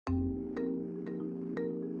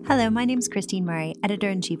Hello, my name's Christine Murray,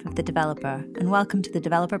 Editor-in-Chief of The Developer, and welcome to The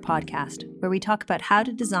Developer Podcast, where we talk about how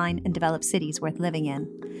to design and develop cities worth living in,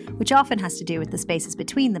 which often has to do with the spaces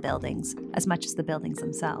between the buildings, as much as the buildings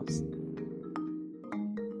themselves.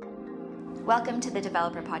 Welcome to The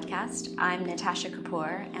Developer Podcast. I'm Nitasha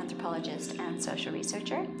Kapoor, anthropologist and social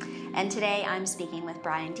researcher, and today I'm speaking with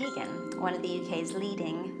Brian Deegan, one of the UK's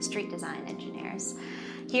leading street design engineers,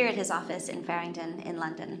 here at his office in Farringdon in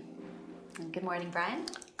London. Good morning, Brian.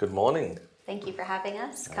 Good morning. Thank you for having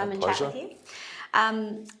us. Come and pleasure. chat with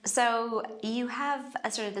you. So you have a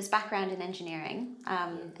sort of this background in engineering,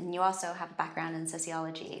 and you also have a background in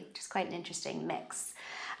sociology, which is quite an interesting mix.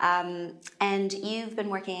 And you've been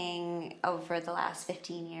working over the last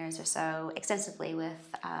 15 years or so extensively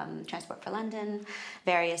with Transport for London,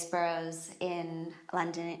 various boroughs in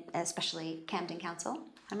London, especially Camden Council,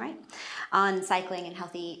 I'm right, on cycling and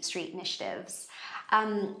healthy street initiatives.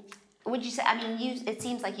 Would you say, it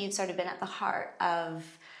seems like you've sort of been at the heart of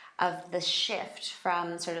the shift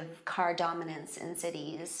from sort of car dominance in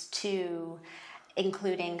cities to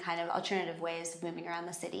including kind of alternative ways of moving around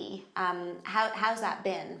the city. How's that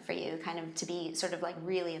been for you, kind of to be sort of like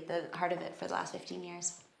really at the heart of it for the last 15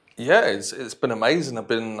 years? Yeah, it's been amazing. I've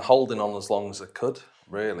been holding on as long as I could,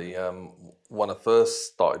 really. When I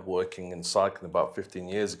first started working in cycling about 15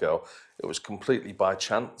 years ago, it was completely by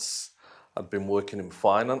chance. I'd been working in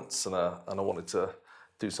finance and I wanted to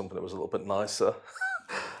do something that was a little bit nicer.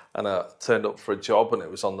 And I turned up for a job and it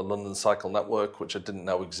was on the London Cycle Network, which I didn't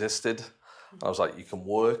know existed. And I was like, you can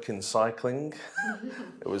work in cycling?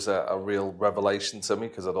 It was a real revelation to me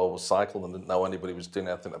because I'd always cycled and didn't know anybody was doing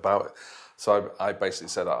anything about it. So I basically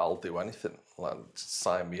said, I'll do anything, like just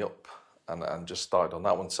sign me up, and just started on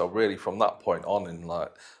that one. So really from that point on in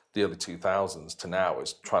like the early 2000s to now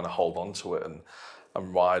is trying to hold on to it and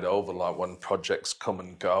ride over, like when projects come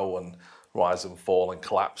and go and rise and fall and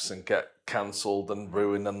collapse and get cancelled and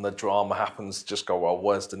ruined and the drama happens, just go, well,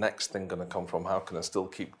 where's the next thing going to come from? How can I still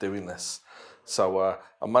keep doing this? So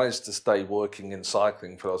I managed to stay working in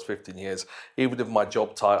cycling for those 15 years. Even if my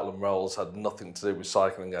job title and roles had nothing to do with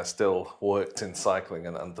cycling, I still worked in cycling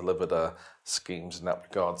and delivered schemes in that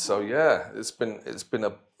regard. So yeah, it's been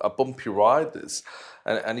a bumpy ride.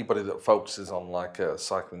 Anybody that focuses on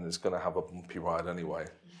cycling is going to have a bumpy ride anyway.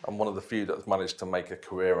 I'm one of the few that's managed to make a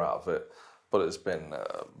career out of it, but it's been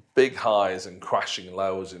big highs and crashing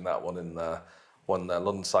lows in that one. When the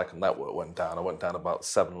London Cycle Network went down, I went down about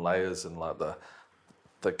 7 layers in like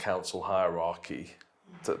the council hierarchy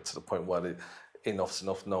to the point where enough's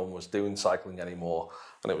enough, no one was doing cycling anymore,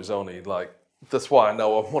 and it was only like, that's why I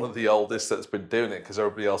know I'm one of the oldest that's been doing it, because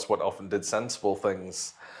everybody else went off and did sensible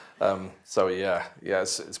things. So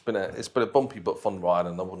it's been a bumpy but fun ride,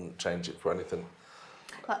 and I wouldn't change it for anything.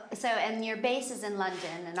 Well, and your base is in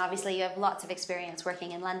London, and obviously you have lots of experience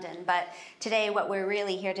working in London, but today what we're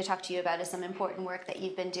really here to talk to you about is some important work that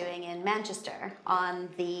you've been doing in Manchester on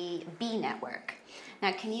the B network.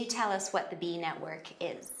 Now, can you tell us what the B network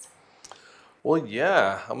is? Well,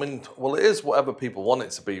 yeah, it is whatever people want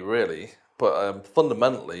it to be, really, but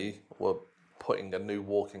fundamentally we're putting a new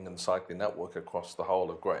walking and cycling network across the whole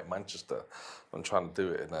of Greater Manchester and trying to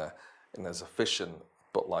do it in as efficient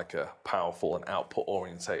but like a powerful and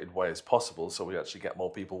output-orientated way as possible, so we actually get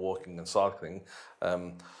more people walking and cycling.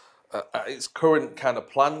 At its current kind of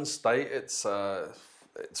planned state, it's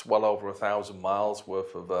well over 1,000 miles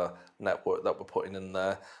worth of a network that we're putting in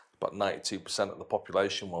there. About 92% of the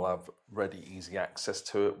population will have ready, easy access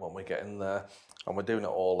to it when we get in there, and we're doing it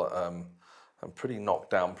all at pretty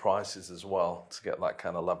knockdown prices as well to get that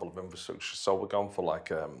kind of level of infrastructure. So we're going for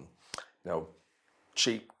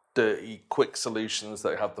cheap, dirty, quick solutions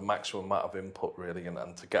that have the maximum amount of input, really,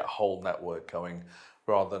 and to get a whole network going,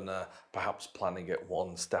 rather than perhaps planning it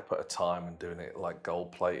one step at a time and doing it like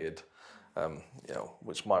gold-plated,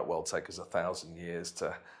 which might well take us 1,000 years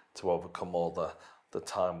to overcome all the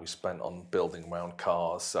time we spent on building around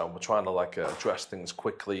cars. So we're trying to address things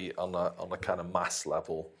quickly on a kind of mass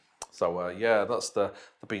level. So that's the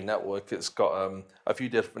B network. It's got a few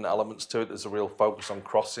different elements to it. There's a real focus on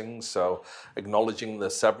crossings, so acknowledging the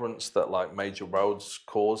severance that major roads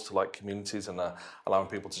cause to communities and allowing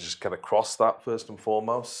people to just get across that first and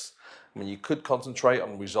foremost. You could concentrate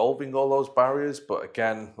on resolving all those barriers, but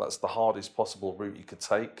again, that's the hardest possible route you could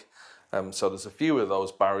take. So there's a few of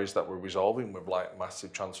those barriers that we're resolving with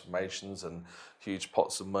massive transformations and huge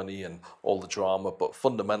pots of money and all the drama, but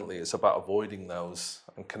fundamentally it's about avoiding those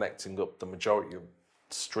and connecting up the majority of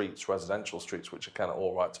streets, residential streets, which are kind of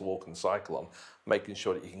all right to walk and cycle on, making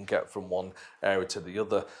sure that you can get from one area to the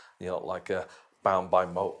other, bound by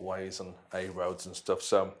motorways and A roads and stuff.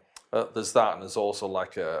 So There's that, and there's also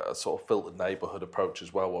like a sort of filtered neighbourhood approach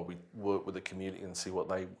as well, where we work with the community and see what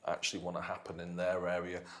they actually want to happen in their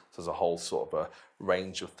area. So there's a whole sort of a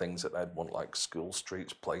range of things that they'd want, like school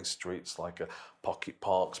streets, play streets, like pocket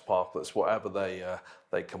parks, parklets, whatever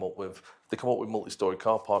they come up with. If they come up with multi-storey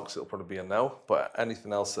car parks, it'll probably be a no. But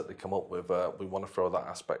anything else that they come up with, we want to throw that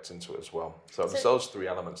aspect into it as well. So it's those three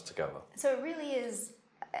elements together. So it really is.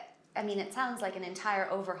 I mean, it sounds like an entire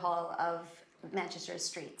overhaul of Manchester's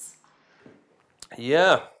streets.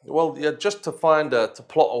 Yeah, well, yeah, just to find to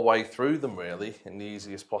plot a way through them really in the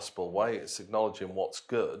easiest possible way. It's acknowledging what's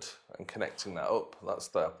good and connecting that up. That's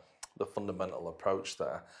the fundamental approach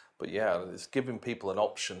there. But yeah, it's giving people an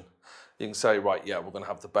option. You can say, right, yeah, we're going to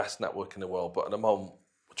have the best network in the world, but at the moment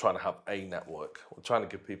we're trying to have a network. We're trying to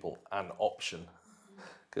give people an option.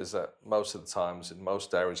 Because most of the times in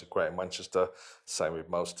most areas of Greater Manchester, same with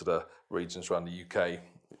most of the regions around the UK,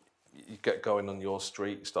 you get going on your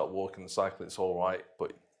street, you start walking and cycling, it's all right,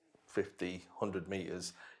 but 50, 100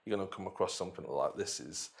 metres, you're going to come across something like this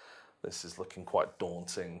is looking quite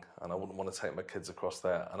daunting, and I wouldn't want to take my kids across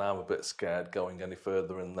there, and I'm a bit scared going any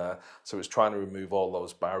further in there. So it's trying to remove all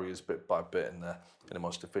those barriers bit by bit in the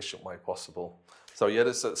most efficient way possible. So yeah,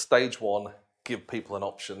 it's at stage one, give people an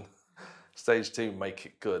option. Stage two, make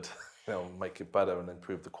it good, make it better and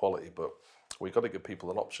improve the quality, but we've got to give people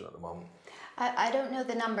an option at the moment. I don't know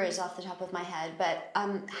the numbers off the top of my head, but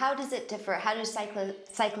how does it differ? How does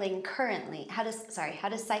cycling currently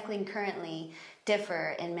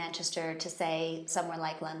differ in Manchester to, say, somewhere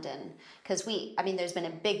like London? Because there's been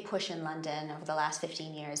a big push in London over the last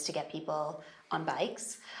 15 years to get people on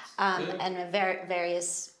bikes, and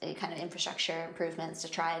various kind of infrastructure improvements to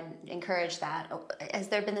try and encourage that. Has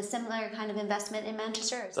there been a similar kind of investment in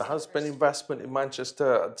Manchester? There has been investment in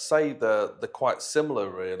Manchester. I'd say they're quite similar,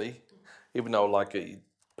 really. Even though, like you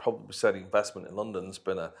probably said, investment in London's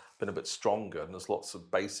been a bit stronger, and there's lots of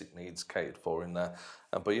basic needs catered for in there.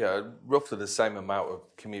 But yeah, roughly the same amount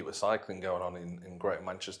of commuter cycling going on in Greater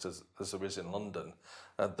Manchester as there is in London.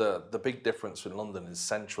 The big difference in London is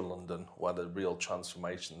central London, where the real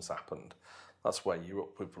transformations happened. That's where you're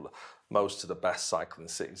up with most of the best cycling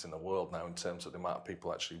cities in the world now in terms of the amount of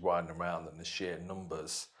people actually riding around and the sheer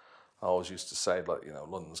numbers. I always used to say,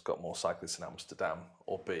 London's got more cyclists than Amsterdam,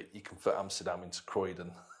 albeit you can fit Amsterdam into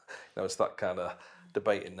Croydon. It's that kind of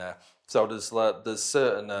debate in there. So there's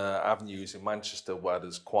certain avenues in Manchester where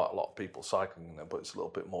there's quite a lot of people cycling in there, but it's a little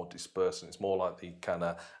bit more dispersed, and it's more like the kind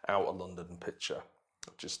of outer London picture,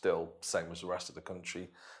 which is still same as the rest of the country,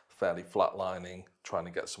 fairly flatlining, trying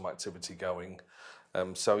to get some activity going.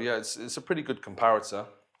 So yeah, it's a pretty good comparator.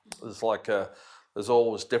 There's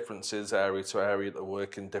always differences area to area that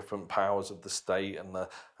work in different powers of the state, and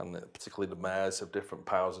particularly the mayors have different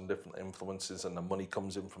powers and different influences, and the money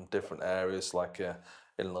comes in from different areas. Like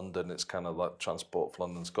in London, it's kind of like Transport for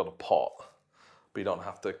London's got a pot, but you don't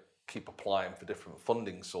have to keep applying for different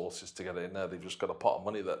funding sources to get it in there. They've just got a pot of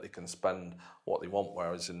money that they can spend what they want.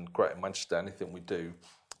 Whereas in Greater Manchester, anything we do,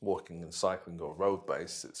 walking and cycling or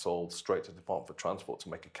road-based, it's all straight to the Department for Transport to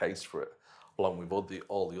make a case for it, along with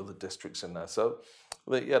all the other districts in there. So,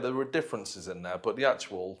 yeah, there were differences in there, but the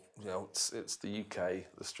actual, it's the UK.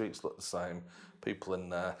 The streets look the same. People in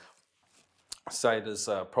there. Say there's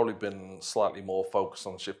probably been slightly more focus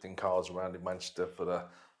on shifting cars around in Manchester for the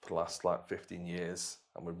last 15 years,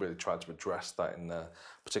 and we've really tried to address that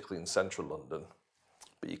particularly in central London.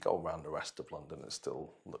 But you go around the rest of London, it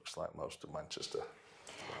still looks like most of Manchester.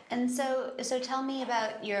 And so tell me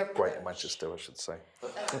about your Greater Manchester, I should say.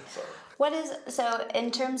 So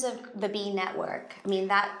in terms of the B network,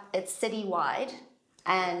 that it's citywide,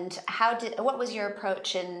 and what was your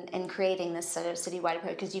approach in creating this sort of citywide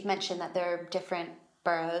approach? Because you've mentioned that there are different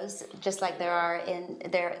boroughs, just like there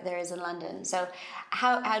is in London. So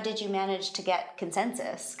how did you manage to get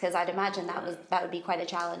consensus? Because I'd imagine that would be quite a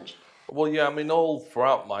challenge. Well, yeah, all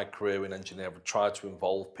throughout my career in engineering, I've tried to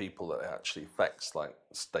involve people that it actually affects, like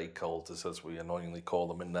stakeholders, as we annoyingly call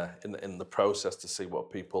them, in the process to see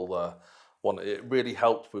what people want. It really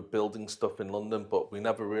helped with building stuff in London, but we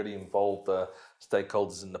never really involved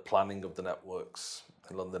stakeholders in the planning of the networks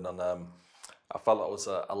in London, and I felt that was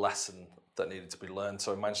a lesson that needed to be learned.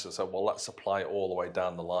 So in Manchester, I said, well, let's apply it all the way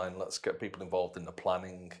down the line. Let's get people involved in the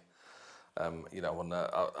planning.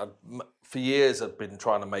 For years I've been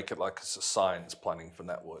trying to make it like a science planning for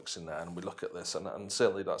networks in there, and we look at this, and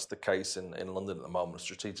certainly that's the case in London at the moment.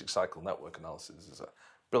 Strategic cycle network analysis is a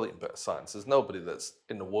brilliant bit of science. There's nobody that's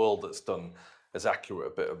in the world that's done as accurate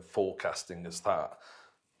a bit of forecasting as that.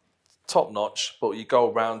 Top notch, but you go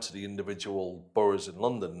around to the individual boroughs in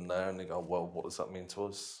London there, and you go, well, what does that mean to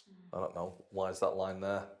us? I don't know. Why is that line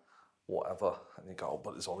there? whatever. And you go, oh,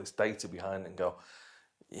 but there's all this data behind it, and go,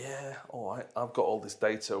 yeah, all right, I've got all this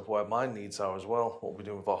data of where my needs are as well, what we're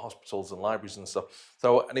doing with our hospitals and libraries and stuff.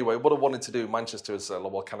 So anyway, what I wanted to do in Manchester is,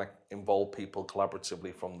 well, can I involve people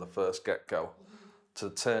collaboratively from the first get-go to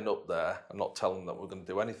turn up there and not tell them that we're going to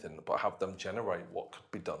do anything, but have them generate what could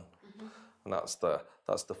be done. And that's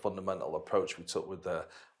the fundamental approach we took with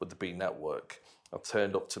the B network. I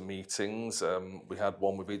turned up to meetings. We had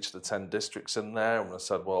one with each of the 10 districts in there, and I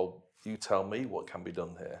said, well, you tell me what can be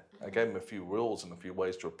done here. I gave them a few rules and a few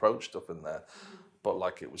ways to approach stuff in there, but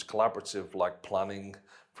like it was collaborative, like planning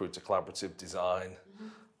through to collaborative design,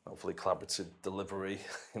 hopefully collaborative delivery.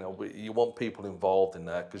 You want people involved in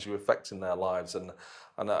there because you're affecting their lives, and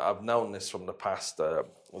I've known this from the past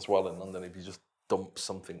as well in London. If you just dump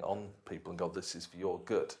something on people and go, this is for your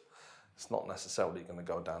good, it's not necessarily going to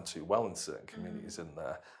go down too well in certain communities in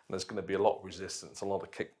there. And there's going to be a lot of resistance, a lot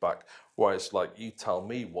of kickback, where it's like, you tell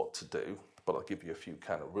me what to do, but I'll give you a few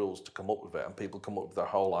kind of rules to come up with it, and people come up with their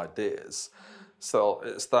whole ideas. So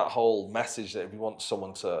it's that whole message that if you want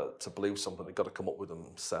someone to believe something, they've got to come up with them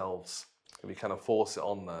themselves. If you kind of force it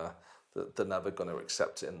on there, they're never going to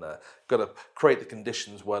accept it in there. Got to create the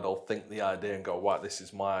conditions where they'll think the idea and go, right, this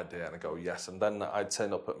is my idea, and I go, yes. And then I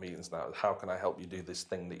turn up at meetings now, how can I help you do this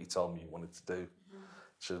thing that you told me you wanted to do?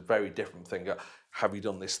 It's a very different thing. Have you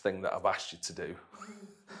done this thing that I've asked you to do?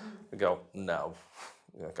 I go, no.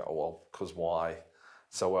 I go, well, because why?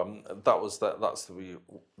 So that's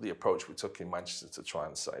the approach we took in Manchester, to try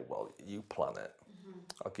and say, well, you plan it.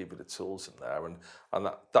 I'll give you the tools in there. And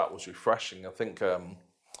that was refreshing. I think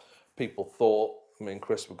people thought me and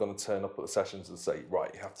Chris were going to turn up at the sessions and say, right,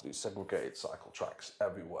 you have to do segregated cycle tracks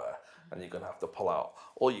everywhere, and you're going to have to pull out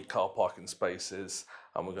all your car parking spaces,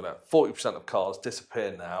 and we're going to 40% of cars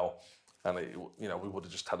disappear now. And we would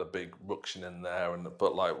have just had a big ruction in there.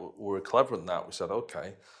 But like, we were clever in that. We said,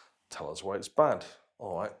 okay, tell us where it's bad.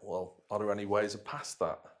 All right, well, are there any ways of past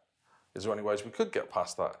that? Is there any ways we could get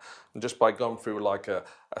past that? And just by going through like a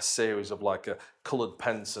series of like coloured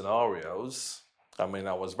pen scenarios, I mean,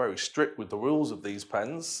 I was very strict with the rules of these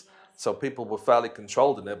pens, so people were fairly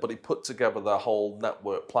controlled in it, but he put together their whole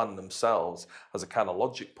network plan themselves as a kind of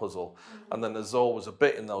logic puzzle. And then there's always a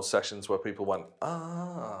bit in those sessions where people went,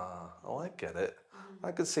 oh, I get it.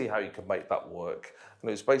 I could see how you could make that work. And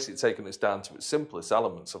it was basically taking this down to its simplest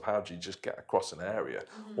elements of how do you just get across an area?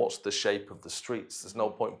 What's the shape of the streets? There's no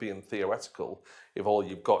point being theoretical if all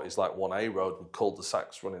you've got is like one A road with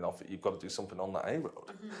cul-de-sacs running off it. You've got to do something on that A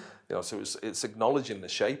road. So it's acknowledging the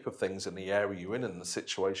shape of things in the area you're in and the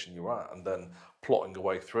situation you're at, and then plotting a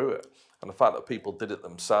way through it. And the fact that people did it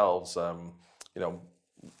themselves,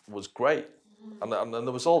 was great. And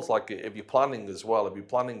the results, like if you're planning as well, if you're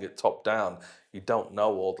planning it top down, you don't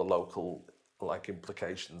know all the local like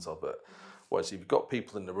implications of it. Whereas if you've got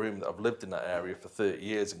people in the room that have lived in that area for 30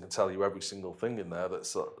 years and can tell you every single thing in there,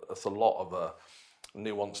 that's a lot of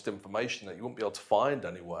nuanced information that you wouldn't be able to find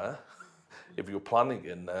anywhere if you were planning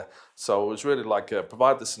in there. So it was really like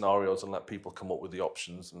provide the scenarios and let people come up with the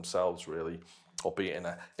options themselves, really, albeit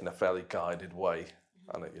in a fairly guided way.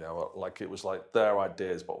 And it was like their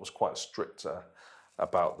ideas, but it was quite strict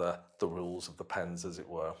about the rules of the pens, as it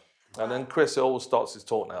were. And then Chris always starts his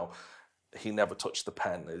talk now, he never touched the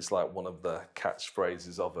pen. It's like one of the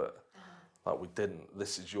catchphrases of it. Like, we didn't,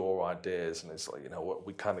 this is your ideas. And it's like,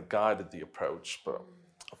 we kind of guided the approach. But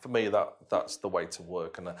for me, that's the way to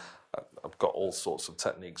work. And I've got all sorts of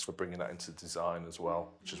techniques for bringing that into design as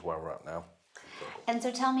well, which is where we're at now. And so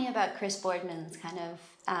tell me about Chris Boardman's kind of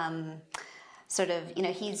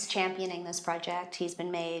he's championing this project. He's been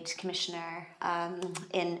made commissioner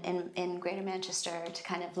in Greater Manchester to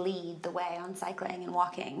kind of lead the way on cycling and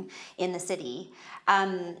walking in the city.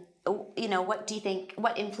 What do you think,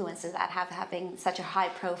 what influence does that have, having such a high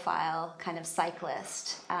profile kind of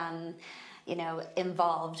cyclist,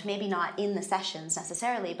 involved, maybe not in the sessions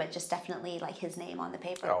necessarily, but just definitely like his name on the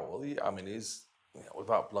paper? Oh, well, he's,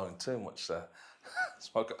 without blowing too much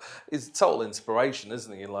he's a total inspiration,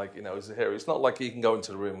 isn't he? Like, he's a hero. It's not like he can go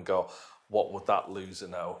into the room and go, what would that loser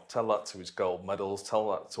know? Tell that to his gold medals, tell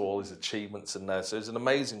that to all his achievements in there. So he's an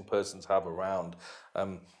amazing person to have around.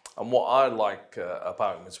 And what I like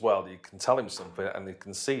about him as well, you can tell him something and he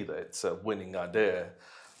can see that it's a winning idea,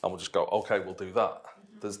 and we'll just go, okay, we'll do that.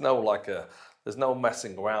 There's no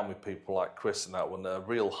messing around with people like Chris and that. When they're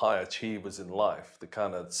real high achievers in life, they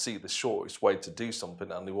kind of see the shortest way to do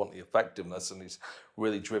something and they want the effectiveness, and he's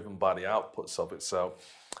really driven by the outputs of it. So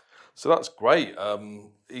So that's great.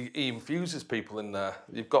 He infuses people in there.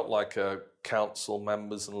 You've got like council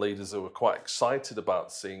members and leaders who are quite excited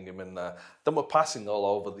about seeing him in there. Then we're passing all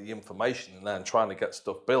over the information in there and trying to get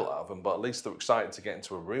stuff built out of him, but at least they're excited to get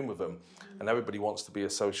into a room with him. And everybody wants to be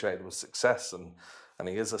associated with success, and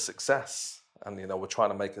he is a success. And, we're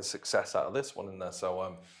trying to make a success out of this one in there.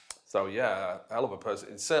 So yeah, hell of a person.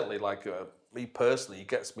 It's certainly like me personally, he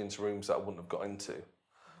gets me into rooms that I wouldn't have got into.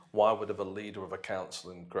 Why would have a leader of a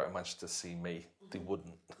council in Greater Manchester see me? They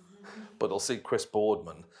wouldn't. But they'll see Chris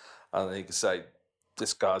Boardman and he can say,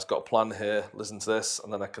 this guy's got a plan here, listen to this,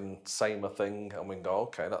 and then I can say my thing and we can go,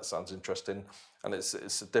 okay, that sounds interesting. And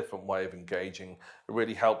it's a different way of engaging. It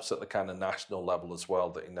really helps at the kind of national level as well,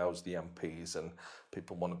 that he knows the MPs and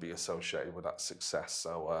people want to be associated with that success.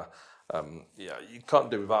 So yeah, you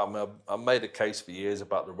can't do without him. I made a case for years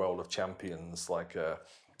about the role of champions, like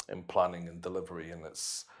in planning and delivery, and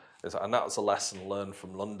and that was a lesson learned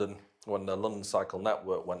from London. When the London Cycle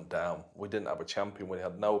Network went down, we didn't have a champion. We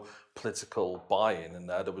had no political buy-in in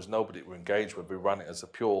there. There was nobody to engage with. We ran it as a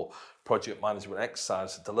pure project management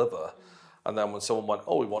exercise to deliver. And then when someone went,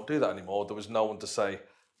 oh, we won't do that anymore, there was no one to say,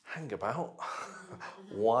 hang about.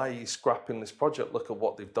 Why are you scrapping this project? Look at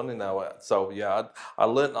what they've done in there. So yeah, I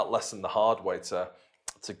learned that lesson the hard way to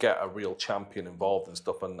get a real champion involved and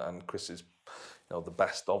stuff. And Chris is the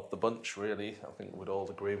best of the bunch, really. I think we'd all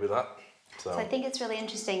agree with that. So I think it's really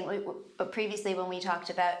interesting. Previously, when we talked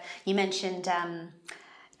about, you mentioned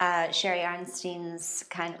Sherry Arnstein's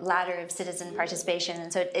kind of ladder of citizen participation,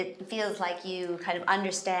 and so it feels like you kind of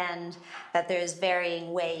understand that there's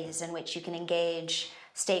varying ways in which you can engage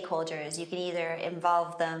stakeholders. You can either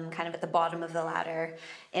involve them kind of at the bottom of the ladder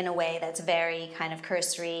in a way that's very kind of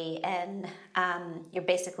cursory, and you're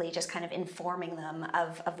basically just kind of informing them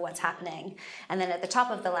of what's happening. And then at the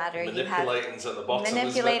top of the ladder, you have manipulating's at the bottom.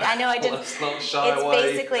 I know I didn't. Let's not shy it's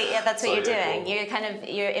away. Basically that's what you're doing.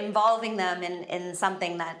 Cool. You're involving them in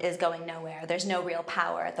something that is going nowhere. There's no real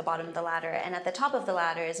power at the bottom of the ladder, and at the top of the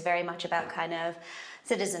ladder is very much about kind of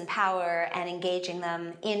citizen power and engaging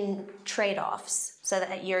them in trade-offs, so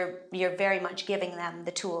that you're very much giving them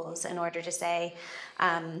the tools in order to say,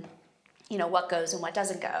 what goes and what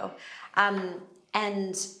doesn't go,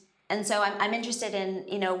 and so I'm interested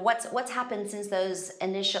in what's happened since those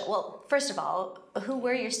initial. Well, first of all, who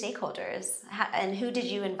were your stakeholders, and who did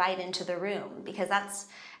you invite into the room? Because that's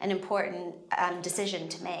an important decision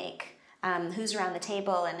to make. Who's around the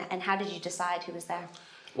table, and how did you decide who was there?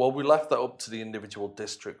 Well, we left that up to the individual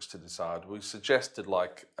districts to decide. We suggested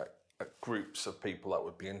groups of people that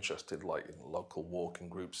would be interested, like local walking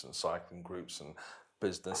groups and cycling groups and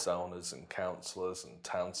business owners and councillors and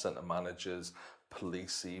town centre managers,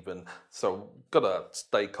 police even. So got a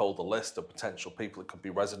stakeholder list of potential people. It could be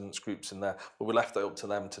residents groups in there, but we left it up to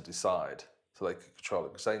them to decide, so they could control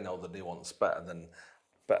it, because they know the nuance better than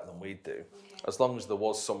we do. Okay. As long as there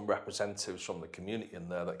was some representatives from the community in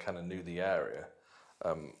there that kind of knew the area,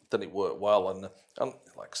 then it worked well. And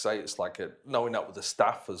like I say, it's like knowing that with the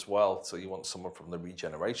staff as well. So you want someone from the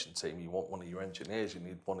regeneration team, you want one of your engineers, you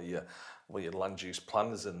need one of your land use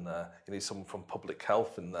planners in there, you need someone from public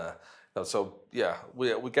health in there. So yeah,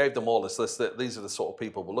 we gave them all this list. That these are the sort of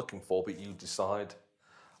people we're looking for, but you decide.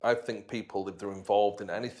 I think people, if they're involved in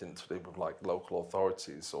anything to do with like local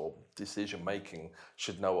authorities or decision making,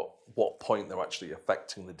 should know at what point they're actually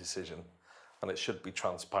affecting the decision. And it should be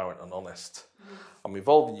transparent and honest. I'm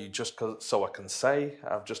involving you just so I can say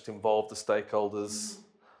I've just involved the stakeholders.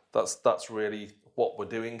 That's really what we're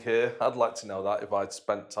doing here. I'd like to know that if I'd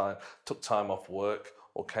took time off work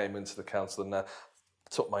or came into the council and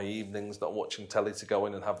took my evenings not watching telly to go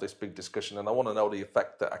in and have this big discussion, and I want to know the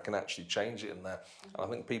effect that I can actually change it in there. And I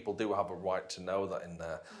think people do have a right to know that in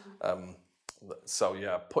there. So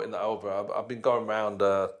yeah, putting that over, I've been going around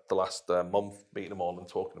the last month, meeting them all and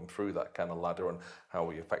talking them through that kind of ladder and how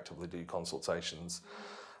we effectively do consultations.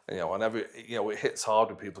 And, it hits hard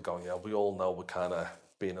with people going, we all know we're kind of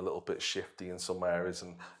being a little bit shifty in some areas,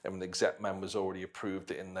 and when the exec members already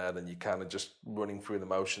approved it in there, then you kind of just running through the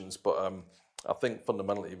motions. But I think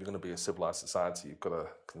fundamentally, if you're going to be a civilised society, you've got to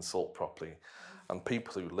consult properly. And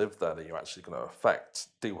people who live there that you're actually going to affect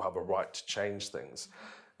do have a right to change things.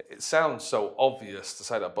 It sounds so obvious to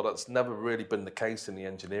say that, but that's never really been the case in the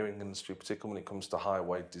engineering industry, particularly when it comes to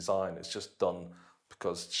highway design. It's just done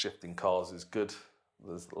because shifting cars is good.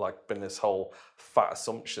 There's been this whole fat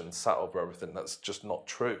assumption sat over everything that's just not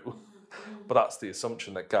true. But that's the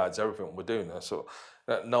assumption that guides everything we're doing. So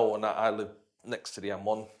I live next to the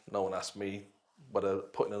M1. No one asked me whether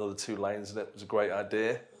putting another 2 lanes in it was a great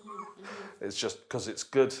idea. It's just because it's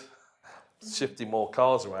good. Shifting more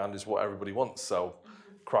cars around is what everybody wants. So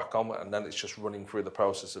crack on, and then it's just running through the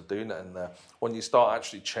process of doing it in there. When you start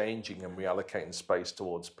actually changing and reallocating space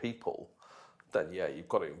towards people, then yeah, you've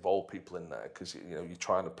got to involve people in there, because you're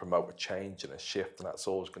trying to promote a change and a shift, and that's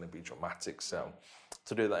always going to be dramatic. So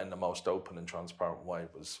to do that in the most open and transparent way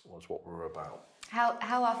was what we were about.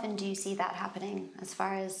 How often do you see that happening, as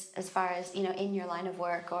far as in your line of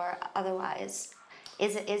work or otherwise?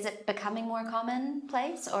 Is it becoming more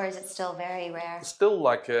commonplace, or is it still very rare? Still,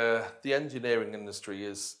 the engineering industry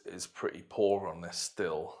is pretty poor on this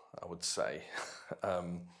still, I would say.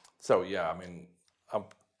 So yeah, I mean, I've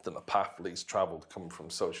done a path least travelled coming from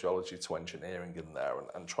sociology to engineering in there,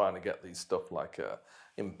 and trying to get these stuff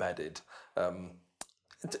embedded.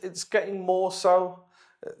 It's getting more so.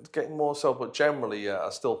 But generally, I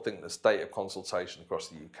still think the state of consultation across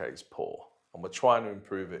the UK is poor, and we're trying to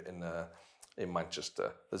improve it in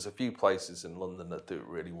Manchester. There's a few places in London that do it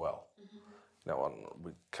really well. And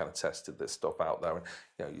we kind of tested this stuff out there,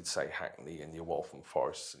 and you'd say Hackney and your Waltham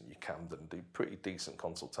Forest and your Camden do pretty decent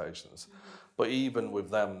consultations. But even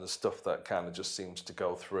with them, the stuff that kind of just seems to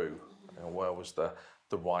go through, where was the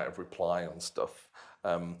right of reply on stuff.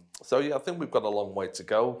 So yeah, I think we've got a long way to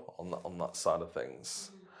go on that side of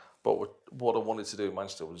things. But what I wanted to do in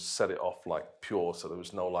Manchester was set it off pure, so there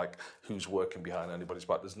was no who's working behind anybody's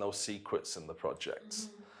back. There's no secrets in the project.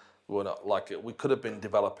 We're not we could have been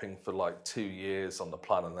developing for 2 years on the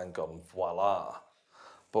plan and then gone voila.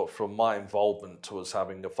 But from my involvement to us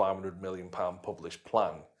having a £500 million published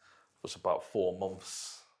plan was about 4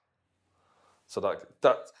 months. So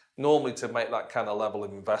that normally, to make that kind of level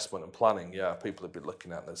of investment and planning, yeah, people have been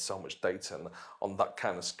looking at, there's so much data, and on that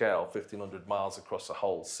kind of scale, 1,500 miles across a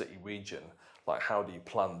whole city region, how do you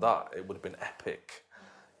plan that? It would have been epic.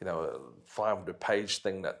 A 500-page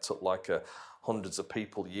thing that took hundreds of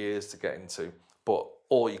people years to get into.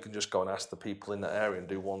 Or you can just go and ask the people in that area and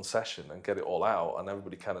do one session and get it all out, and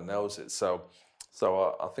everybody kind of knows it. So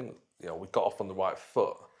I think we got off on the right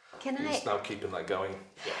foot. It's now keeping that going.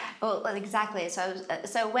 Yeah. Well, exactly. So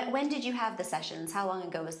when did you have the sessions? How long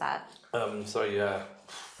ago was that?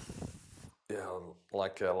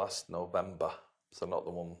 Last November. So not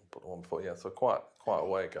the one, but the one before. Yeah, so quite a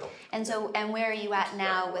way ago. And where are you at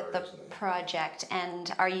now with the project?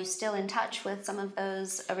 And are you still in touch with some of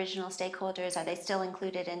those original stakeholders? Are they still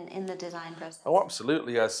included in the design process? Oh,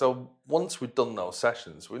 absolutely, yeah. So once we'd done those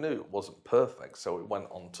sessions, we knew it wasn't perfect. So we went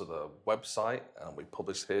onto the website and we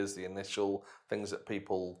published, here's the initial things that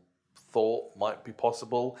people thought might be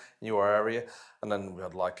possible in your area. And then we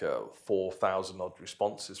had 4,000 odd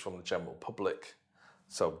responses from the general public.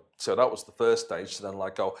 So that was the first stage. So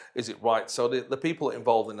then is it right? So the people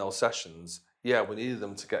involved in those sessions, yeah, we needed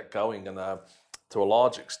them to get going. And to a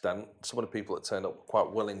large extent, some of the people that turned up were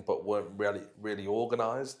quite willing, but weren't really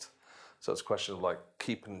organised. So it's a question of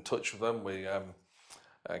keeping in touch with them. We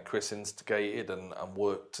Chris instigated and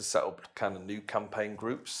worked to set up kind of new campaign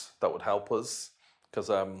groups that would help us. Because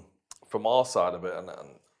from our side of it, and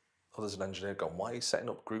others an engineer going, why are you setting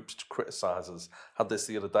up groups to criticise us? I had this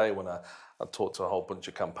the other day when I talked to a whole bunch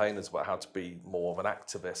of campaigners about how to be more of an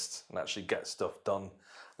activist and actually get stuff done. And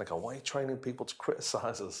I go, why are you training people to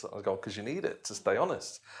criticise us? And I go, because you need it to stay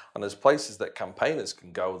honest. And there's places that campaigners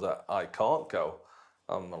can go that I can't go.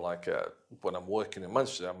 When I'm working in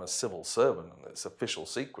Manchester, I'm a civil servant and it's Official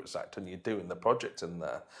Secrets Act and you're doing the project in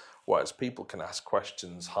there. Whereas people can ask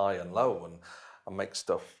questions high and low and make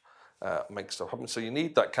stuff happen. So you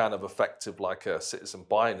need that kind of effective, a citizen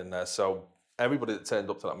buy-in in there. So everybody that turned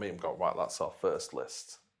up to that meeting go, right, that's our first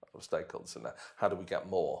list of stakeholders in there. How do we get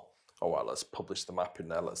more? All right, let's publish the map in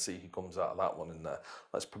there. Let's see who comes out of that one in there.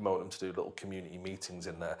 Let's promote them to do little community meetings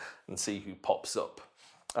in there and see who pops up.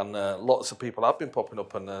 And lots of people have been popping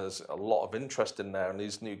up, and there's a lot of interest in there. And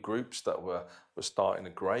these new groups that we're starting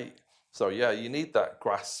are great. So yeah, you need that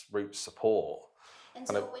grassroots support. And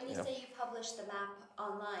so when you say you published the map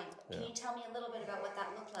online, can you tell me a little bit about what that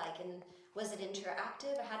looked like? And was it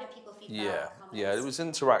interactive, or how did people feedback? Yeah, it was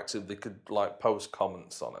interactive. They could post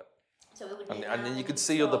comments on it. So it would be and then you could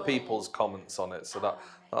see other people's comments on it. So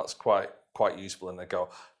that's quite useful. And they go,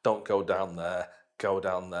 don't go down there. Go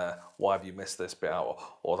down there. Why have you missed this bit out?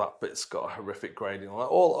 Or that bit's got a horrific grading.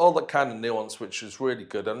 All that kind of nuance, which was really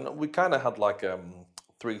good. And we kind of had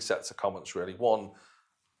 3 sets of comments really. One,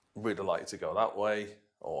 really like to go that way,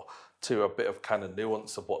 or 2, a bit of kind of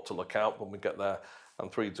nuance of what to look out when we get there,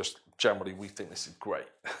 and 3, just generally we think this is great.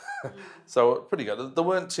 So pretty good. There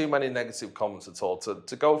weren't too many negative comments at all.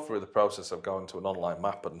 To go through the process of going to an online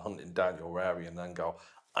map and hunting down your area and then go,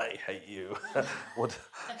 I hate you.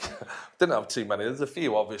 Didn't have too many. There's a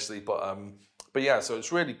few obviously, but But yeah, so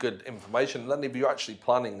it's really good information. And then if you're actually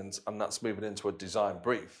planning and that's moving into a design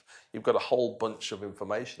brief, you've got a whole bunch of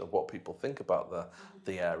information of what people think about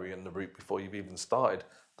the area and the route before you've even started.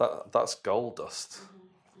 That's gold dust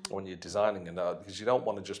when you're designing it, because you don't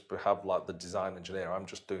want to just have like the design engineer. I'm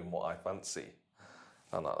just doing what I fancy.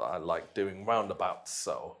 And I like doing roundabouts,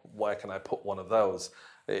 so where can I put one of those?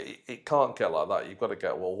 It can't get like that. You've got to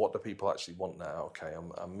get, well, what do people actually want now? Okay,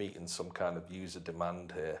 I'm meeting some kind of user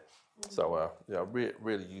demand here. So,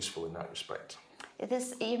 really useful in that respect.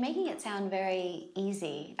 You're making it sound very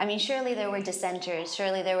easy. I mean, surely there were dissenters.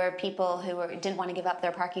 Surely there were people who didn't want to give up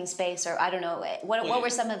their parking space, or I don't know. What were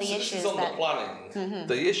some of the issues? This is on the planning.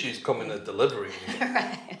 The issues come in the delivery.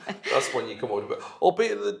 Right. That's when you come up with it.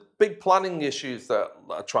 Albeit the big planning issues that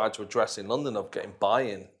I tried to address in London of getting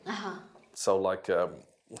buy-in. So, like,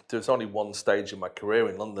 there's only one stage in my career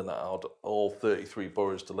in London that I had all 33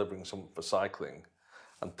 boroughs delivering something for cycling.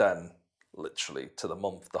 And then, literally, to the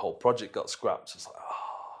month, the whole project got scrapped. It's like,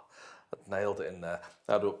 I'd nailed it in there.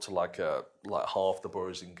 I had up to like half the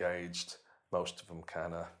boroughs engaged, most of them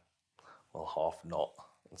kind of, half not,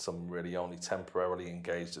 and some really only temporarily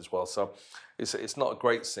engaged as well. So it's not a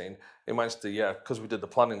great scene. It managed to, because we did the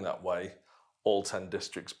planning that way, all 10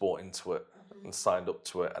 districts bought into it and signed up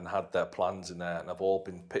to it and had their plans in there, and have all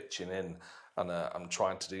been pitching in, and I'm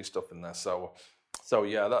trying to do stuff in there. So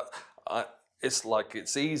yeah, it's like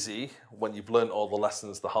it's easy when you've learned all the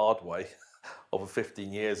lessons the hard way over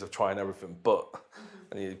 15 years of trying everything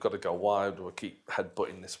and you've got to go, why do I keep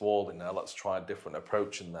headbutting this wall in there? Let's try a different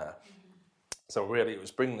approach in there. So really, it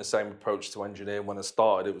was bringing the same approach to engineering. When I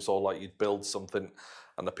started, it was all like you'd build something,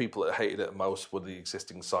 and the people that hated it the most were the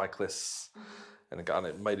existing cyclists. And again,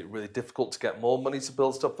 it made it really difficult to get more money to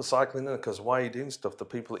build stuff for cycling, because why are you doing stuff? The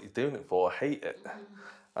people that you're doing it for hate it.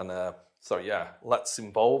 And so yeah, let's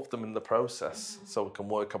involve them in the process so we can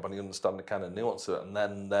work up and understand the kind of nuance of it, and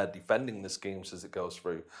then they're defending the schemes as it goes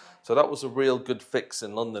through. So that was a real good fix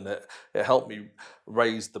in London. It helped me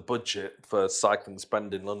raise the budget for cycling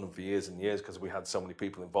spend in London for years and years, because we had so many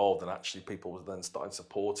people involved, and actually people were then starting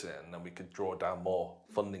supporting it, and then we could draw down more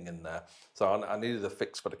funding in there. So I needed a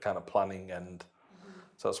fix for the kind of planning end.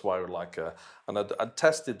 So that's why I would like and I'd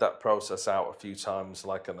tested that process out a few times,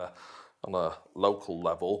 like on a local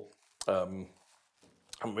level. And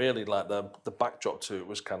really, like the backdrop to it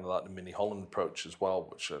was kind of like the Mini Holland approach as well,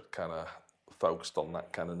 which had kind of focused on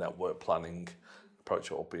that kind of network planning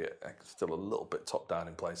approach, albeit still a little bit top down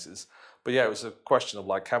in places. But yeah, it was a question of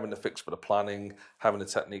like having a fix for the planning, having the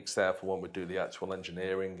techniques there for when we do the actual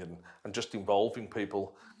engineering, and just involving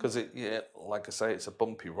people, because like I say, it's a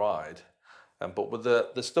bumpy ride. But with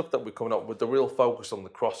the stuff that we're coming up with, the real focus on the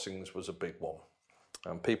crossings was a big one,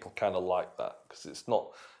 and people kind of like that, because it's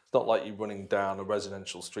not like you running down a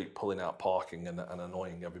residential street pulling out parking and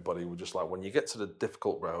annoying everybody. We're just like, when you get to the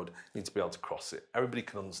difficult road, you need to be able to cross it. Everybody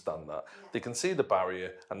can understand that. Yeah. They can see the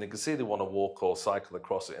barrier, and they can see they want to walk or cycle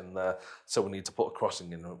across it in there, so we need to put a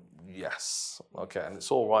crossing in. Yes, okay, and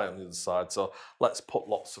it's all right on the other side, so let's put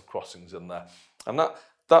lots of crossings in there. And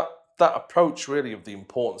that approach really of the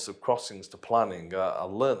importance of crossings to planning, I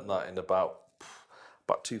learnt that in about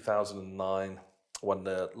 2009, when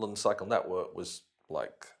the London Cycle Network was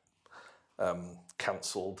like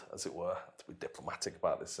cancelled, as it were, to be diplomatic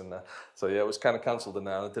about this. And so yeah, it was kind of cancelled, and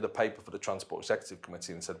I did a paper for the Transport Executive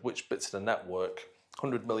Committee and said which bits of the network,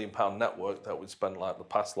 £100 million network that we'd spent like the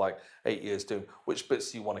past 8 years doing, which bits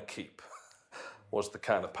do you want to keep? Was the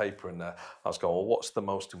kind of paper in there. I was going, well, what's the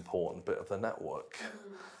most important bit of the network?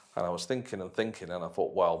 And I was thinking, and I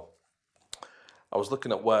thought, well, I was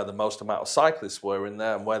looking at where the most amount of cyclists were in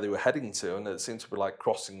there and where they were heading to, and it seemed to be like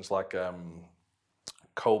crossings like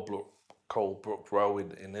Colebrook Row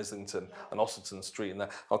in Islington and Ossington Street in there.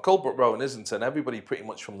 On Colebrook Row in Islington, everybody pretty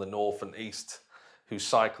much from the north and east who's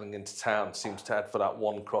cycling into town seems to head for that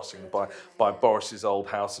one crossing by Boris's old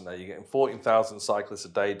house in there. You're getting 14,000 cyclists a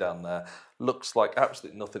day down there. Looks like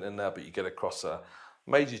absolutely nothing in there, but you get across a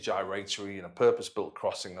major gyratory and a purpose-built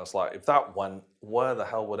crossing. I was like, if that went, where the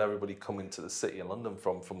hell would everybody come into the city of London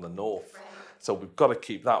from the north? Right. So we've got to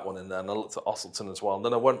keep that one in there. And I looked at Ossington as well. And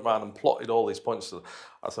then I went around and plotted all these points. So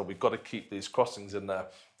I said, we've got to keep these crossings in there.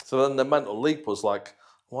 So then the mental leap was like,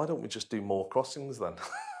 why don't we just do more crossings then?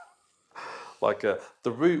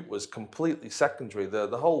 The route was completely secondary.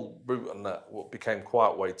 The whole route on that, what became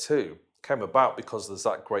Quiet Way 2, came about because there's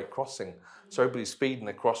that great crossing. So everybody's feeding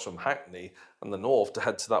across from Hackney and the north to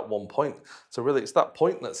head to that one point. So really, it's that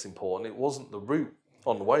point that's important. It wasn't the route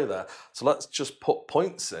on the way there. So let's just put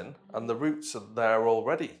points in, and the routes are there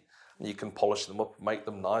already. And you can polish them up, make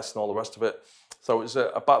them nice and all the rest of it. So it's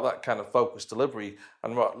about that kind of focused delivery,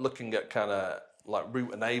 and looking at kind of like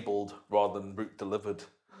route enabled rather than route delivered.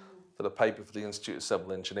 Did a paper for the Institute of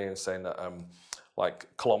Civil Engineering saying that like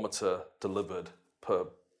kilometre delivered per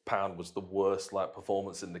pound was the worst like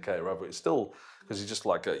performance indicator ever. It's still, because you're just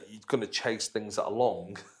like you're going to chase things that are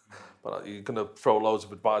long, but you're going to throw loads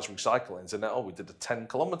of advisory cycle lanes in it. Oh, we did a 10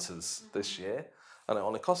 kilometres this year and it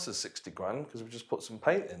only cost us 60 grand because we just put some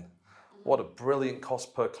paint in. What a brilliant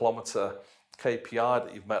cost per kilometre KPI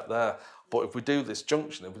that you've met there. But if we do this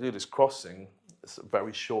junction, if we do this crossing, it's a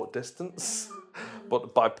very short distance.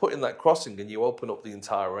 But by putting that crossing in, you open up the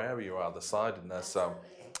entire area either side in there. So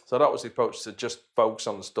that was the approach, to just focus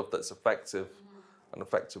on the stuff that's effective and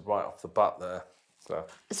effective right off the bat there.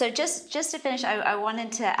 So just to finish, I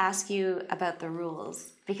wanted to ask you about the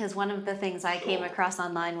rules, because one of the things I came across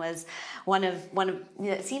online was one of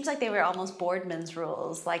it seems like they were almost Boardman's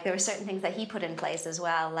rules. Like there were certain things that he put in place as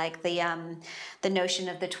well, like the notion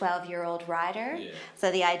of the 12-year-old rider. Yeah. So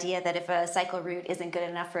the idea that if a cycle route isn't good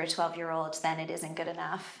enough for a 12-year-old, then it isn't good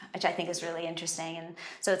enough, which I think is really interesting. And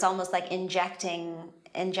so it's almost like injecting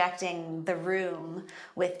the room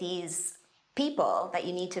with these people that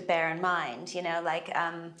you need to bear in mind, like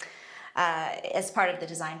as part of the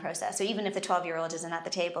design process. So even if the 12-year-old isn't at the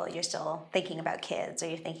table, you're still thinking about kids, or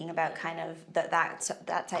you're thinking about kind of that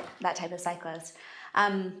type of cyclist.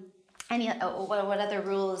 What other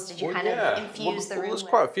rules did you infuse the room there's with?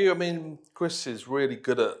 quite a few. I mean, Chris is really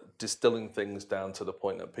good at distilling things down to the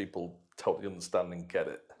point that people totally understand and get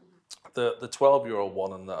it. The 12-year-old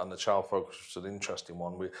one and the child focus was an interesting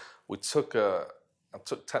one. We took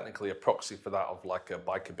technically a proxy for that of like a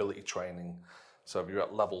bikeability training. So if you're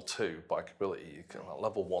at level 2 bikeability, you can, at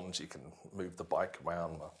level 1s you can move the bike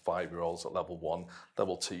around. 5-year-olds at level 1,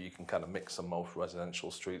 level 2 you can kind of mix on most residential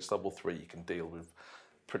streets. Level 3 you can deal with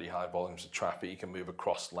pretty high volumes of traffic. You can move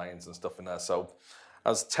across lanes and stuff in there. So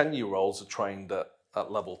as 10-year-olds are trained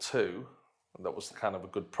at level 2, that was kind of a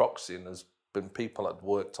good proxy. And there's been people that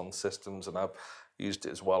worked on systems, and I've used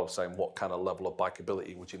it as well, of saying what kind of level of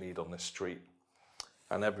bikeability would you need on this street.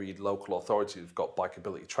 And every local authority has got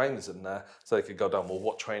bikeability trainers in there, so they could go down, well,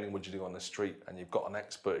 what training would you do on the street? And you've got an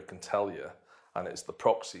expert who can tell you, and it's the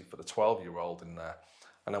proxy for the 12-year-old in there.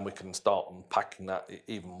 And then we can start unpacking that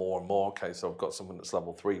even more and more. Okay, so I've got something that's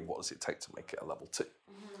level 3, what does it take to make it a level 2?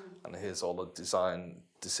 And here's all the design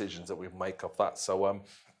decisions that we make off that. So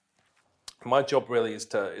my job really is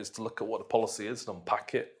to look at what the policy is and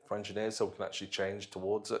unpack it for engineers so we can actually change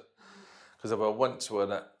towards it. Because if I went to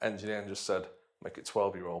an engineer and just said, make it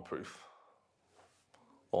 12-year-old proof.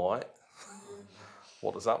 All right.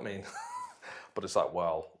 What does that mean? But it's like,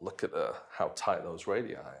 well, look at how tight those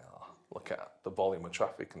radii are. Look at the volume of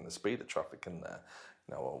traffic and the speed of traffic in there.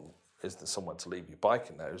 Is there somewhere to leave your bike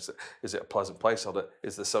in there? Is it a pleasant place?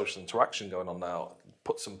 Is there social interaction going on now?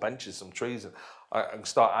 Put some benches, some trees, and I can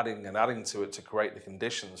start adding to it to create the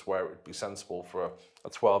conditions where it would be sensible for a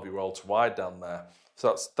 12-year-old to ride down there.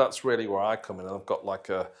 So that's really where I come in. And I've got like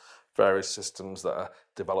various systems that are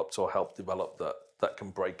developed or help develop that can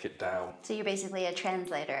break it down. So you're basically a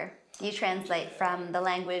translator. You translate from the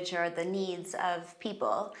language or the needs of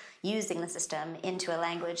people using the system into a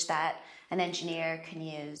language that an engineer can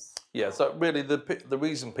use. Yeah, so really the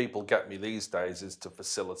reason people get me these days is to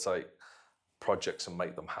facilitate projects and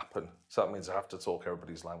make them happen. So that means I have to talk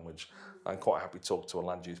everybody's language. I'm quite happy to talk to a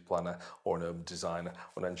land use planner or an urban designer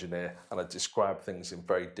or an engineer, and I describe things in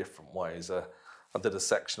very different ways. I did a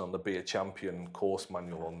section on the Be a Champion course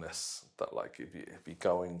manual on this, that like if you're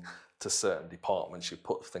going to certain departments, you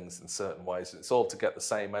put things in certain ways. It's all to get the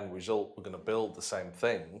same end result. We're going to build the same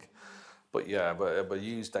thing. But yeah, but if I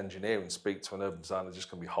used engineering, speak to an urban designer, they're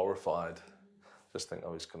just going to be horrified. Just think,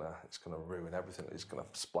 oh, it's gonna ruin everything. It's gonna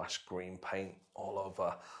splash green paint all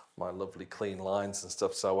over my lovely clean lines and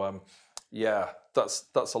stuff. So yeah, that's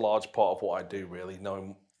a large part of what I do, really,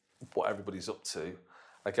 knowing what everybody's up to.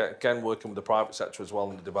 Again, working with the private sector as well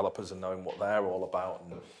and the developers and knowing what they're all about,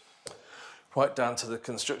 and right down to the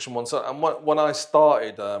construction one. So, and when I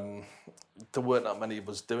started, there weren't that many of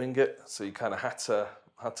us doing it, so you kind of had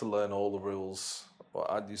to learn all the rules. Well,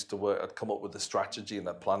 I'd come up with the strategy and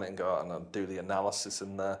I'd plan it and go out and I'd do the analysis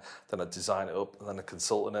in there, then I'd design it up and then I'd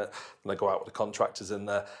consult in it, and I'd go out with the contractors in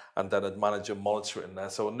there, and then I'd manage and monitor it in there.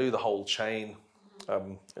 So I knew the whole chain.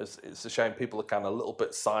 It's a shame people are kind of a little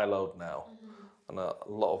bit siloed now. And a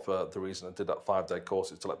lot of the reason I did that 5-day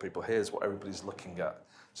course is to let people, here's what everybody's looking at.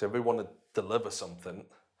 So if we want to deliver something,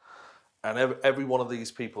 and every one of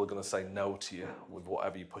these people are going to say no to you with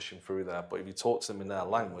whatever you're pushing through there. But if you talk to them in their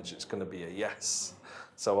language, it's going to be a yes.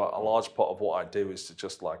 So a large part of what I do is to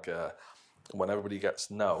just like, when everybody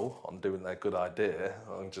gets no on doing their good idea,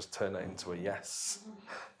 I can just turn it into a yes.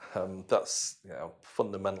 That's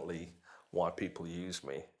fundamentally why people use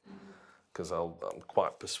me, because I'm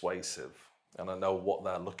quite persuasive and I know what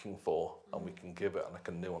they're looking for, and we can give it, and I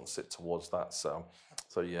can nuance it towards that. So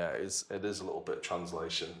yeah, it is a little bit of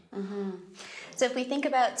translation. So if we think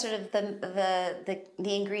about sort of the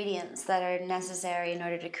ingredients that are necessary in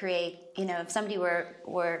order to create, if somebody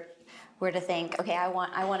were to think, okay, I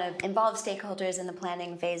want to involve stakeholders in the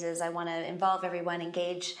planning phases, I want to involve everyone,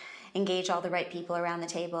 engage all the right people around the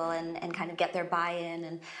table, and kind of get their buy-in,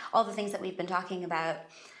 and all the things that we've been talking about.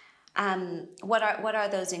 What are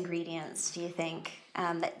those ingredients, do you think,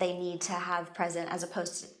 that they need to have present, as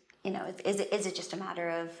opposed to, is it just a matter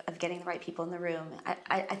of getting the right people in the room?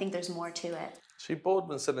 I think there's more to it. See,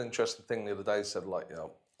 Boardman said an interesting thing the other day. He said, like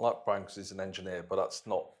Brian, because he's an engineer, but that's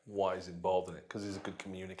not why he's involved in it, because he's a good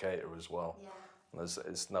communicator as well. Yeah. And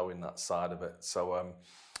there's knowing that side of it. So,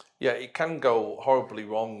 yeah, it can go horribly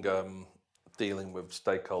wrong dealing with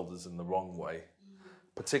stakeholders in the wrong way.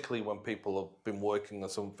 Particularly when people have been working on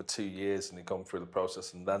something for 2 years and they've gone through the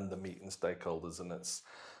process, and then they're meeting stakeholders, and it's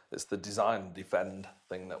the design and defend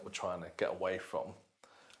thing that we're trying to get away from.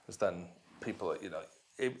 Because then people,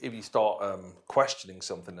 if you start questioning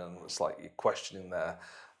something, and it's like you're questioning their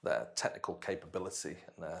technical capability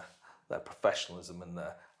and their professionalism, and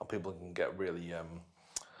people can get really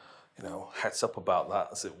heads up about that,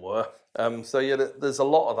 as it were. So yeah, there's a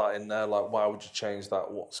lot of that in there. Like, why would you change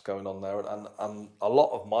that? What's going on there? And a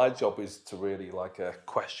lot of my job is to really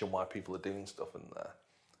question why people are doing stuff in there,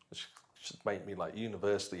 which should make me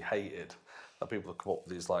universally hated. That people have come up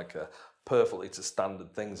with these perfectly to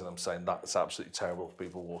standard things, and I'm saying that's absolutely terrible for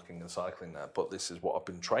people walking and cycling there. But this is what I've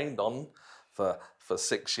been trained on for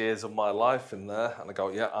 6 years of my life in there. And I go,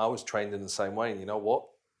 yeah, I was trained in the same way. And you know what?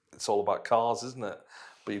 It's all about cars, isn't it?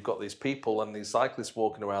 But you've got these people and these cyclists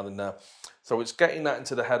walking around in there. So it's getting that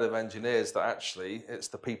into the head of engineers that actually it's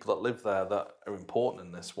the people that live there that are important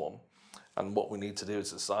in this one. And what we need to do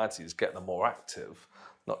as a society is get them more active,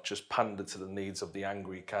 not just pander to the needs of the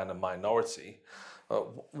angry kind of minority.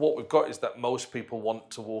 What we've got is that most people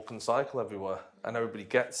want to walk and cycle everywhere, and everybody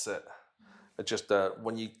gets it. It just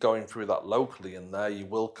when you're going through that locally in there, you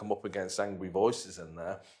will come up against angry voices in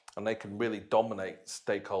there, and they can really dominate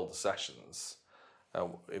stakeholder sessions.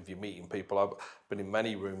 If you're meeting people, I've been in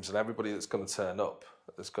many rooms, and everybody that's going to turn up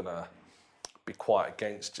is going to be quite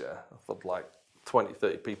against you. I've had 20,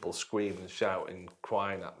 30 people screaming, shouting,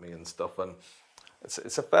 crying at me and stuff, and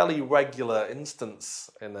it's a fairly regular instance,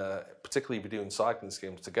 particularly if you're doing cycling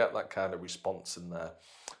schemes, to get that kind of response in there.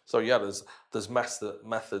 So yeah, there's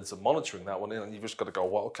methods of monitoring that one in, and you've just got to go,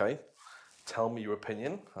 well, okay, tell me your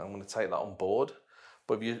opinion. I'm going to take that on board.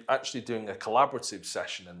 But if you're actually doing a collaborative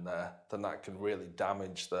session in there, then that can really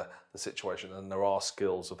damage the situation. And there are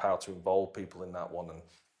skills of how to involve people in that one and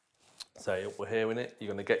say, we're hearing it, you're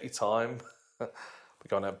going to get your time. But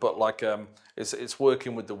it's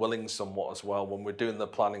working with the willing somewhat as well. When we're doing the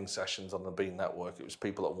planning sessions on the Bean Network, it was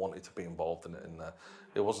people that wanted to be involved in it in there.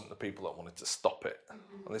 It wasn't the people that wanted to stop it.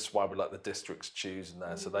 And this is why we let the districts choose in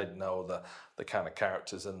there, so they'd know the kind of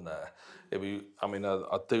characters in there.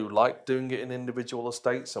 I do like doing it in individual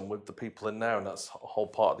estates and with the people in there, and that's a whole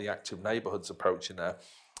part of the active neighbourhoods approach in there.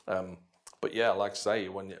 But yeah, like I say,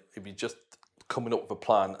 if you're just coming up with a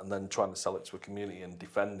plan and then trying to sell it to a community and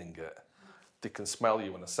defending it, they can smell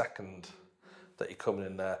you in a second that you're coming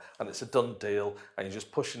in there and it's a done deal and you're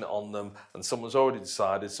just pushing it on them, and someone's already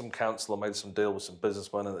decided, some councillor made some deal with some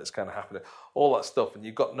businessman and it's kind of happening, all that stuff, and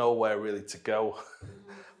you've got nowhere really to go.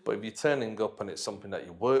 But if you're turning up and it's something that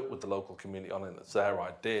you work with the local community on and it's their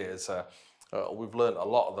ideas, we've learned a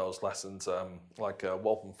lot of those lessons.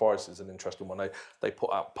 Waltham Forest is an interesting one. They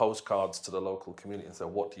put out postcards to the local community and say,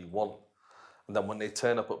 what do you want? And then when they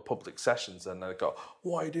turn up at public sessions, then they go,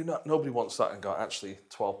 why are you doing that? Nobody wants that. And go, actually,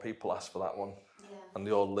 12 people asked for that one. Yeah. And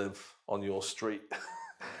they all live on your street.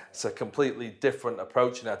 It's a completely different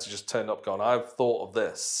approach now to just turn up going, I've thought of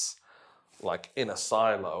this in a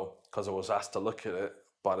silo because I was asked to look at it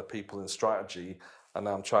by the people in strategy, and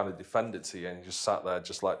now I'm trying to defend it to you, and you just sat there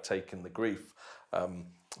just taking the grief.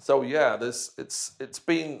 So yeah, it's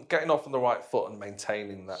been getting off on the right foot and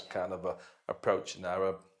maintaining that kind of a approach in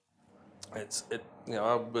there.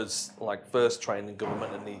 I was first trained in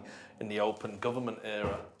government in the open government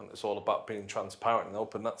era, and it's all about being transparent and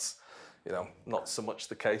open. That's not so much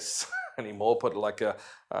the case anymore. But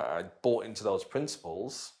I bought into those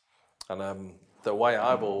principles, and the way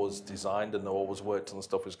I've always designed and always worked on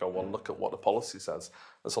stuff is go, well, look at what the policy says.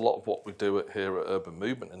 There's a lot of what we do here at Urban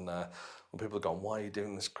Movement in there. When people are going, why are you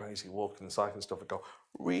doing this crazy walking and cycling stuff? I go,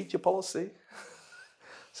 read your policy.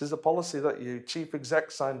 This is a policy that your chief exec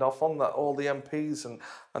signed off on, that all the MPs,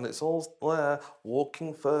 and it's all there,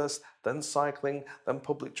 walking first, then cycling, then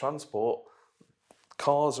public transport.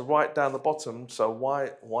 Cars are right down the bottom, so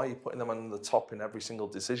why are you putting them on the top in every single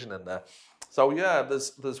decision in there? So yeah,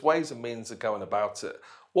 there's ways and means of going about it.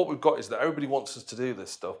 What we've got is that everybody wants us to do this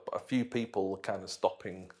stuff, but a few people are kind of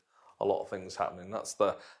stopping a lot of things happening. That's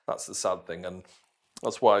the sad thing, and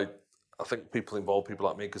that's why I think people involve people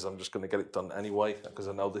like me, because I'm just going to get it done anyway, because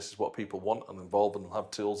I know this is what people want, and involve and have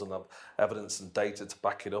tools and have evidence and data to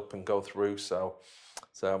back it up and go through. So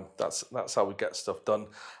that's how we get stuff done,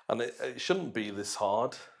 and it shouldn't be this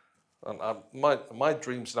hard. And my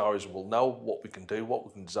dream scenario is we'll know what we can do, what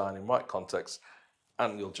we can design in right context,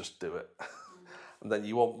 and you'll just do it. And then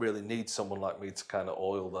you won't really need someone like me to kind of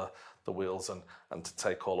oil the wheels and to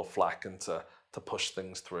take all the flack and to push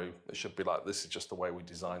things through. It should be like, this is just the way we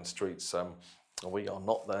design streets. And we are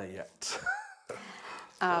not there yet.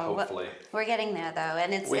 Hopefully. We're getting there though,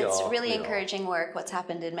 and it's really encouraging work what's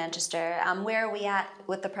happened in Manchester. Where are we at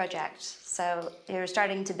with the project? So you're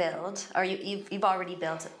starting to build, or you've already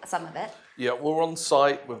built some of it? Yeah, we're on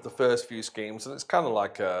site with the first few schemes, and it's kind of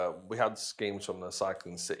like we had schemes from the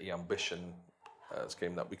Cycling City Ambition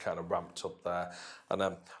scheme that we kind of ramped up there.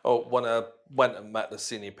 And when I went and met the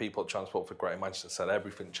senior people at Transport for Greater Manchester, said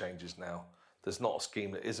everything changes now. There's not a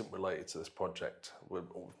scheme that isn't related to this project. We've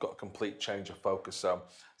got a complete change of focus. So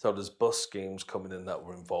there's bus schemes coming in that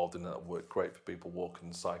we're involved in that work great for people walking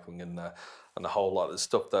and cycling in there, and a whole lot of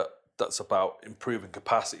stuff that's about improving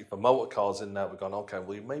capacity for motor cars in there. We've gone, okay,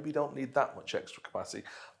 well, you maybe don't need that much extra capacity.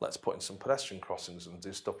 Let's put in some pedestrian crossings and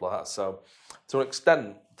do stuff like that. So to an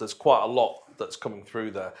extent, there's quite a lot that's coming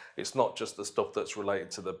through there. It's not just the stuff that's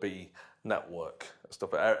related to the B network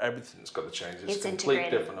stuff. Everything's got to change. It's a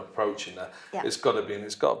complete different approach in there. Yeah. It's got to be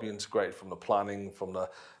integrated from the planning, from the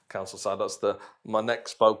council side. That's my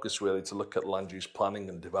next focus, really, to look at land use planning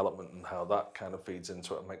and development and how that kind of feeds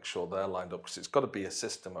into it and make sure they're lined up, because it's got to be a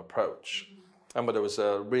system approach. But there was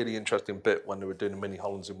a really interesting bit when they were doing the Mini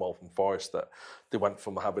Hollands in Waltham Forest, that they went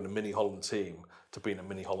from having a Mini Holland team to being a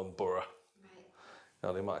Mini Holland borough.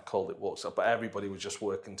 They might have called it Walks Up, but everybody was just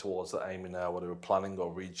working towards that aiming now, whether they were planning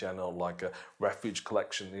or regen or like a refuge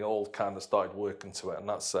collection. They all kind of started working to it, and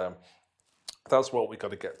that's what we got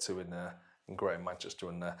to get to in Greater Manchester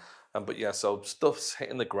in there. But yeah, so stuff's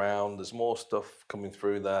hitting the ground. There's more stuff coming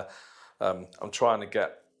through there. I'm trying to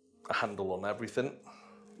get a handle on everything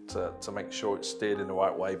to make sure it's steered in the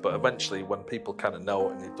right way. But eventually, when people kind of know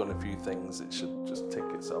it and they've done a few things, it should just tick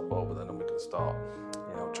itself over then, and we can start,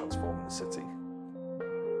 transforming the city.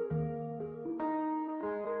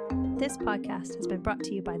 This podcast has been brought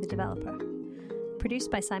to you by The Developer. Produced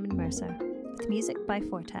by Simon Mercer, with music by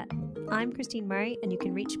Fortet. I'm Christine Murray, and you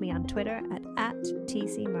can reach me on Twitter at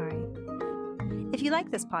 @TCMurray. If you like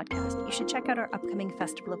this podcast, you should check out our upcoming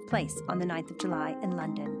Festival of Place on the 9th of July in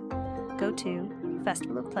London. Go to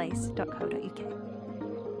festivalofplace.co.uk.